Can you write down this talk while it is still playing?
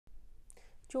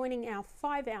Joining our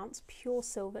 5-ounce pure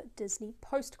silver Disney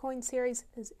poster coin series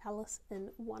is Alice in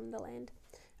Wonderland,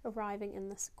 arriving in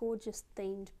this gorgeous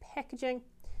themed packaging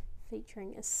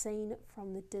featuring a scene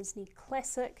from the Disney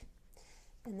classic,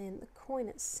 and then the coin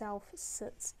itself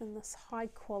sits in this high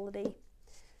quality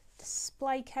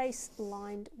display case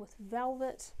lined with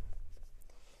velvet.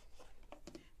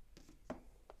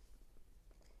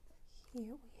 Here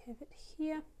we have it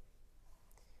here.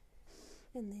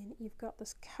 And then you've got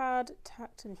this card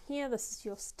tucked in here. This is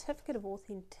your certificate of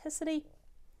authenticity.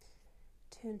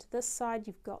 Turn to this side,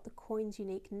 you've got the coin's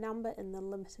unique number in the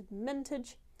limited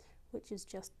mintage, which is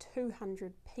just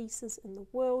 200 pieces in the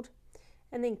world.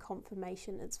 And then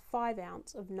confirmation, it's 5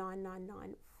 ounce of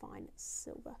 999 fine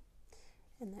silver.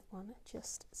 And that one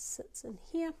just sits in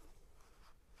here.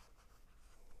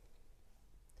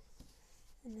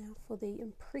 And now for the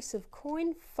impressive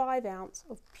coin, 5 ounce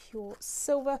of pure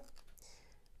silver.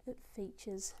 It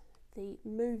features the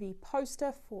movie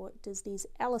poster for Disney's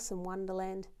Alice in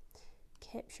Wonderland,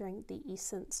 capturing the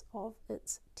essence of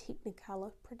its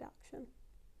Technicolor production.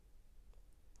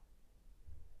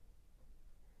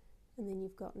 And then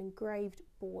you've got an engraved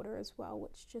border as well,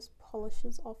 which just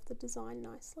polishes off the design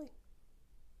nicely.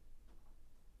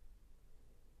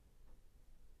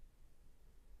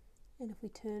 And if we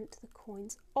turn to the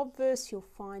coin's obverse, you'll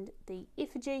find the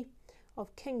effigy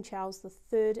of King Charles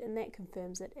III, and that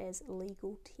confirms it as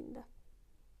legal tender.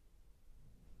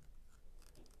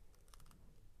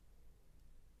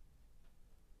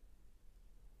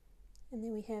 And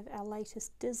then we have our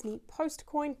latest Disney poster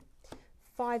coin,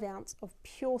 5 ounce of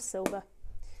pure silver,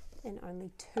 and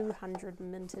only 200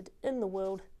 minted in the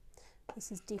world. This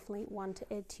is definitely one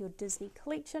to add to your Disney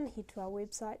collection. Head to our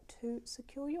website to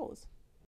secure yours.